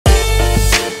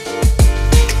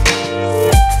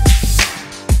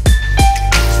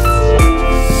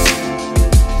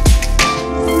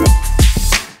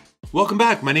Welcome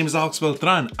back, my name is Alex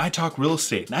Beltran. I talk real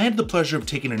estate, and I had the pleasure of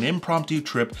taking an impromptu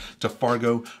trip to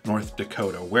Fargo, North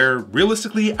Dakota, where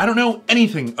realistically, I don't know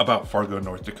anything about Fargo,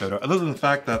 North Dakota, other than the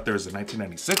fact that there's a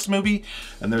 1996 movie,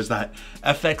 and there's that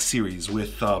FX series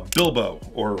with Bilbo,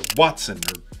 or Watson,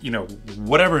 or, you know,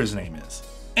 whatever his name is.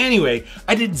 Anyway,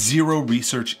 I did zero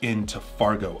research into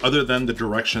Fargo, other than the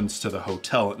directions to the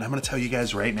hotel, and I'm gonna tell you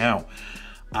guys right now,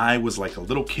 I was like a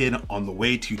little kid on the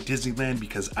way to Disneyland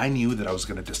because I knew that I was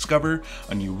gonna discover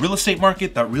a new real estate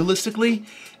market that realistically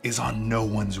is on no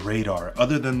one's radar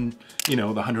other than, you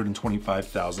know, the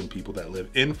 125,000 people that live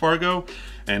in Fargo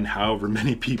and however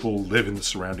many people live in the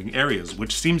surrounding areas,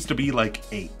 which seems to be like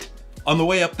 8. On the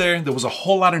way up there was a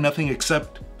whole lot of nothing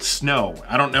except snow.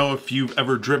 I don't know if you've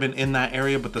ever driven in that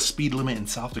area, but the speed limit in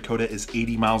South Dakota is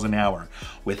 80 miles an hour.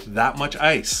 With that much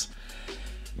ice,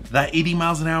 that 80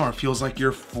 miles an hour feels like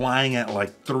you're flying at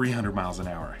like 300 miles an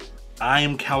hour. I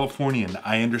am Californian.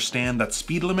 I understand that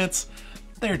speed limits,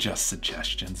 they're just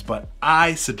suggestions, but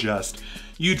I suggest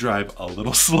you drive a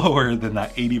little slower than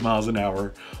that 80 miles an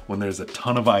hour when there's a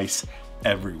ton of ice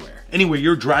everywhere. Anyway,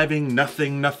 you're driving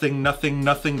nothing,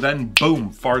 then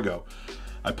boom, Fargo.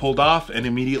 I pulled off and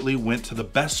immediately went to the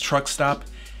best truck stop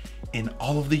in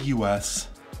all of the US,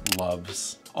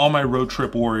 Love's. All my road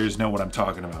trip warriors know what I'm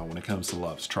talking about when it comes to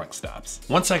Love's truck stops.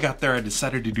 Once I got there, I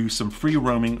decided to do some free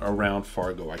roaming around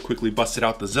Fargo. I quickly busted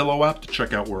out the Zillow app to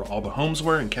check out where all the homes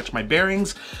were and catch my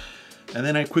bearings. And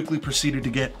then I quickly proceeded to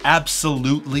get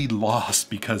absolutely lost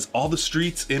because all the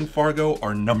streets in Fargo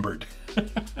are numbered.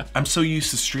 I'm so used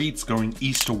to streets going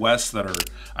east to west that are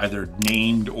either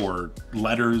named or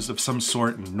letters of some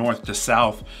sort and north to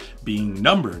south being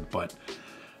numbered, but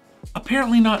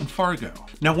apparently not in Fargo.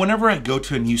 Now, whenever I go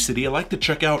to a new city, I like to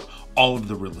check out all of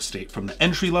the real estate from the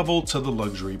entry level to the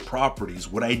luxury properties.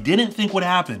 What I didn't think would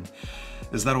happen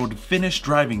is that I would finish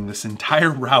driving this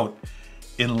entire route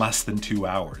in less than 2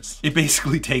 hours. It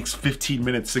basically takes 15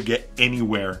 minutes to get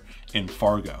anywhere in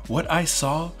Fargo. What I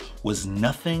saw was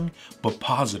nothing but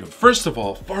positive. First of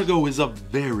all, Fargo is a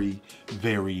very,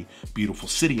 very beautiful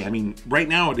city. I mean, right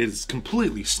now it is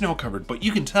completely snow covered, but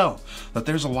you can tell that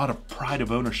there's a lot of pride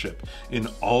of ownership in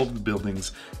all of the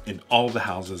buildings, in all of the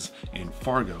houses in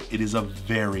Fargo. It is a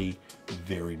very,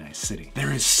 very nice city.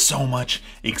 There is so much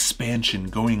expansion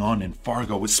going on in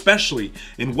Fargo, especially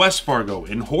in West Fargo,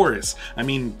 in Horace. I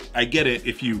mean, I get it,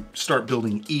 if you start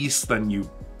building east, then you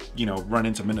run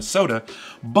into Minnesota,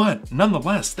 but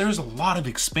nonetheless, there's a lot of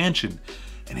expansion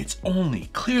and it's only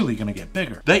clearly gonna get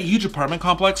bigger. That huge apartment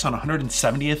complex on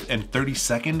 170th and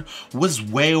 32nd was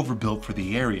way overbuilt for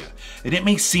the area. And it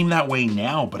may seem that way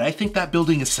now, but I think that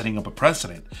building is setting up a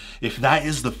precedent. If that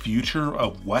is the future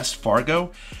of West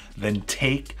Fargo, then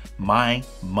take my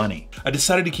money. I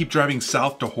decided to keep driving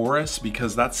south to Horace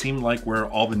because that seemed like where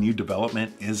all the new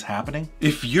development is happening.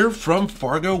 If you're from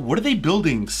Fargo, what are they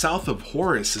building south of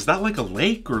Horace? Is that like a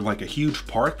lake or like a huge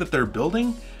park that they're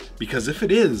building? Because if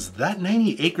it is, that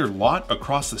 90-acre lot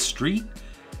across the street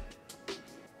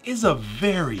is a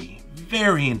very,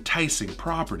 very enticing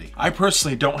property. I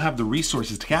personally don't have the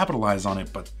resources to capitalize on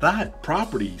it, but that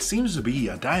property seems to be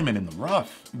a diamond in the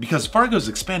rough. Because Fargo's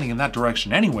expanding in that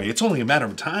direction anyway, it's only a matter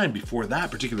of time before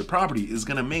that particular property is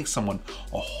gonna make someone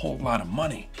a whole lot of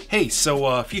money. Hey,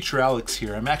 so future Alex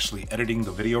here. I'm actually editing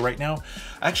the video right now.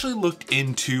 I actually looked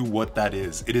into what that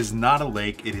is. It is not a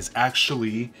lake, it is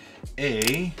actually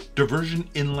a diversion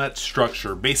inlet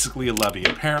structure, basically a levee.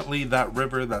 Apparently that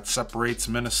river that separates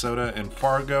Minnesota and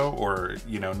Fargo, or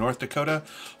North Dakota,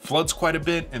 floods quite a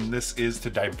bit, and this is to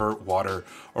divert water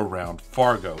around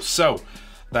Fargo. So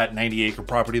that 90-acre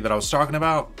property that I was talking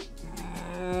about,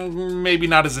 maybe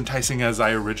not as enticing as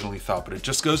I originally thought, but it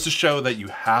just goes to show that you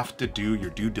have to do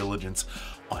your due diligence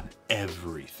on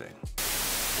everything.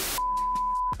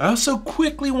 I also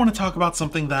quickly want to talk about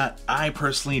something that I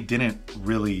personally didn't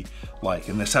really like,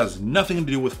 and this has nothing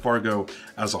to do with Fargo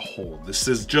as a whole. This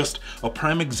is just a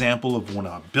prime example of when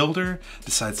a builder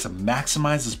decides to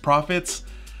maximize his profits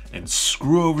and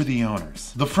screw over the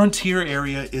owners. The Frontier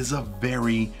area is a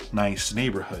very nice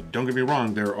neighborhood. Don't get me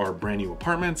wrong, there are brand new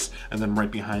apartments, and then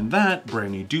right behind that,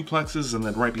 brand new duplexes, and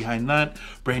then right behind that,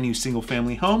 brand new single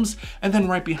family homes, and then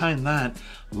right behind that,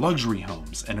 luxury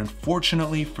homes. And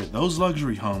unfortunately for those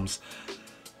luxury homes,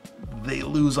 they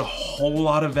lose a whole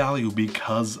lot of value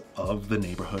because of the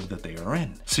neighborhood that they are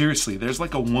in. Seriously, there's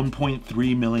like a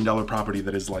 $1.3 million property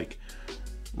that is like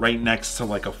right next to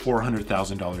like a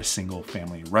 $400,000 single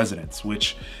family residence,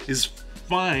 which is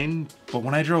fine, but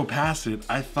when I drove past it,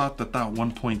 I thought that that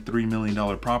 $1.3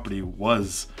 million property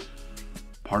was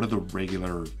part of the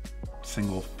regular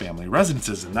single family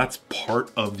residences, and that's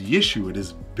part of the issue. It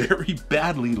is very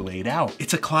badly laid out.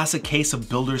 It's a classic case of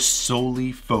builders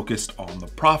solely focused on the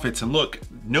profits. And look,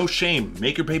 no shame,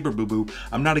 make your paper, boo-boo.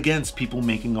 I'm not against people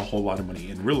making a whole lot of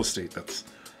money in real estate. That's,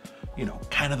 you know,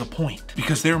 kind of the point.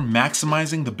 Because they're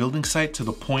maximizing the building site to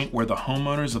the point where the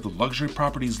homeowners of the luxury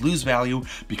properties lose value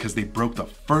because they broke the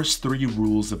first 3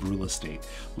 rules of real estate.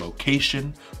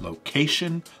 Location,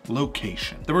 location,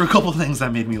 location. There were a couple things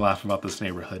that made me laugh about this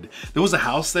neighborhood. There was a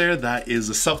house there that is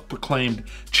a self-proclaimed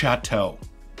chateau.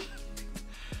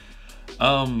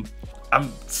 I'm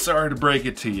sorry to break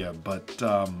it to you, but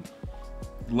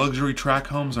luxury tract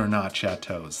homes are not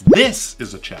chateaus. This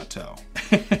is a chateau.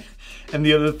 And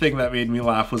the other thing that made me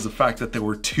laugh was the fact that there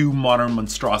were 2 modern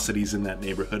monstrosities in that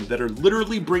neighborhood that are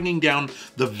literally bringing down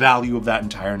the value of that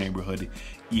entire neighborhood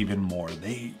even more.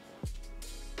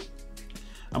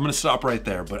 I'm gonna stop right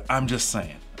there, but I'm just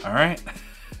saying, all right?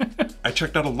 I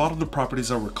checked out a lot of the properties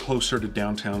that were closer to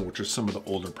downtown, which are some of the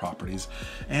older properties,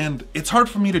 and it's hard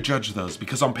for me to judge those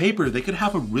because on paper they could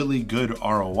have a really good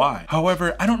ROI.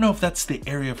 However, I don't know if that's the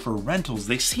area for rentals.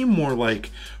 They seem more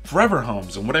like forever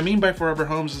homes, and what I mean by forever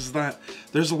homes is that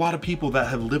there's a lot of people that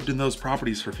have lived in those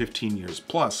properties for 15 years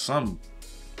plus, some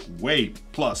way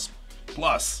plus.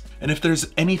 And if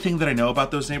there's anything that I know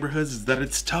about those neighborhoods is that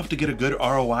it's tough to get a good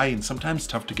ROI and sometimes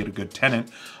tough to get a good tenant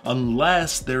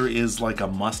unless there is like a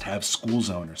must-have school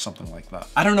zone or something like that.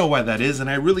 I don't know why that is, and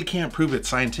I really can't prove it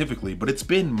scientifically, but it's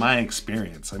been my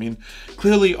experience. I mean,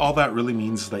 clearly all that really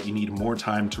means is that you need more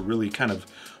time to really kind of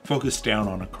focus down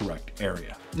on a correct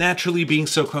area. Naturally, being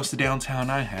so close to downtown,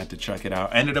 I had to check it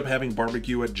out. I ended up having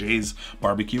barbecue at Jay's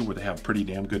Barbecue where they have pretty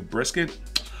damn good brisket.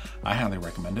 I highly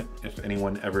recommend it. If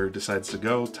anyone ever decides to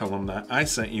go, tell them that I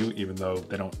sent you, even though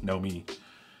they don't know me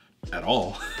at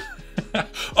all.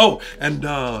 Oh, and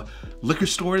liquor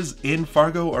stores in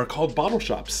Fargo are called bottle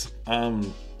shops.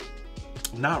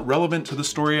 Not relevant to the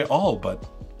story at all, but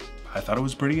I thought it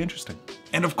was pretty interesting.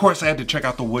 And of course I had to check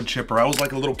out the wood chipper. I was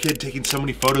like a little kid taking so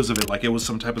many photos of it like it was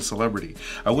some type of celebrity.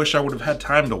 I wish I would have had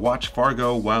time to watch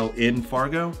Fargo while in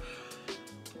Fargo.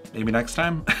 Maybe next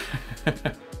time.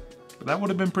 But that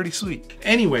would have been pretty sweet.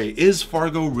 Anyway, is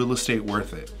Fargo real estate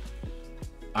worth it?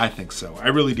 I think so. I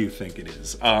really do think it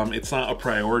is. It's not a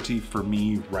priority for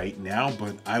me right now,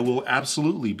 but I will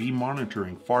absolutely be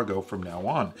monitoring Fargo from now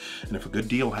on. And if a good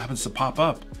deal happens to pop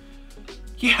up,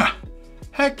 yeah,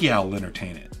 heck yeah, I'll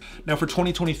entertain it. Now for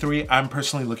 2023, I'm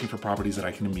personally looking for properties that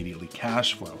I can immediately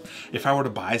cash flow. If I were to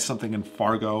buy something in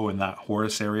Fargo in that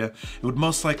Horace area, it would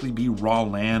most likely be raw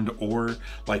land or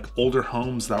like older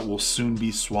homes that will soon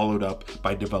be swallowed up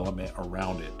by development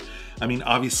around it. I mean,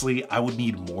 obviously I would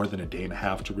need more than a day and a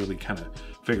half to really kind of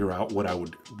figure out what I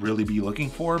would really be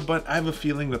looking for, but I have a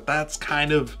feeling that that's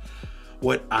kind of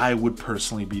what I would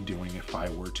personally be doing if I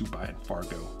were to buy in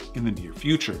Fargo in the near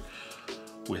future.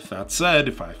 With that said,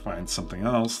 if I find something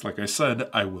else, like I said,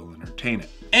 I will entertain it.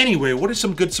 Anyway, what are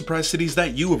some good surprise cities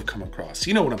that you have come across?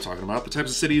 You know what I'm talking about, the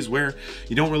types of cities where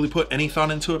you don't really put any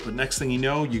thought into it, but next thing you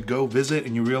know, you go visit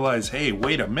and you realize, hey,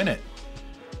 wait a minute,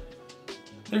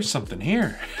 there's something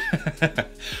here.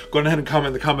 Go ahead and comment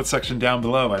in the comment section down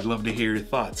below. I'd love to hear your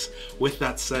thoughts. With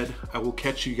that said, I will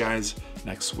catch you guys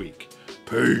next week.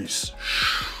 Peace.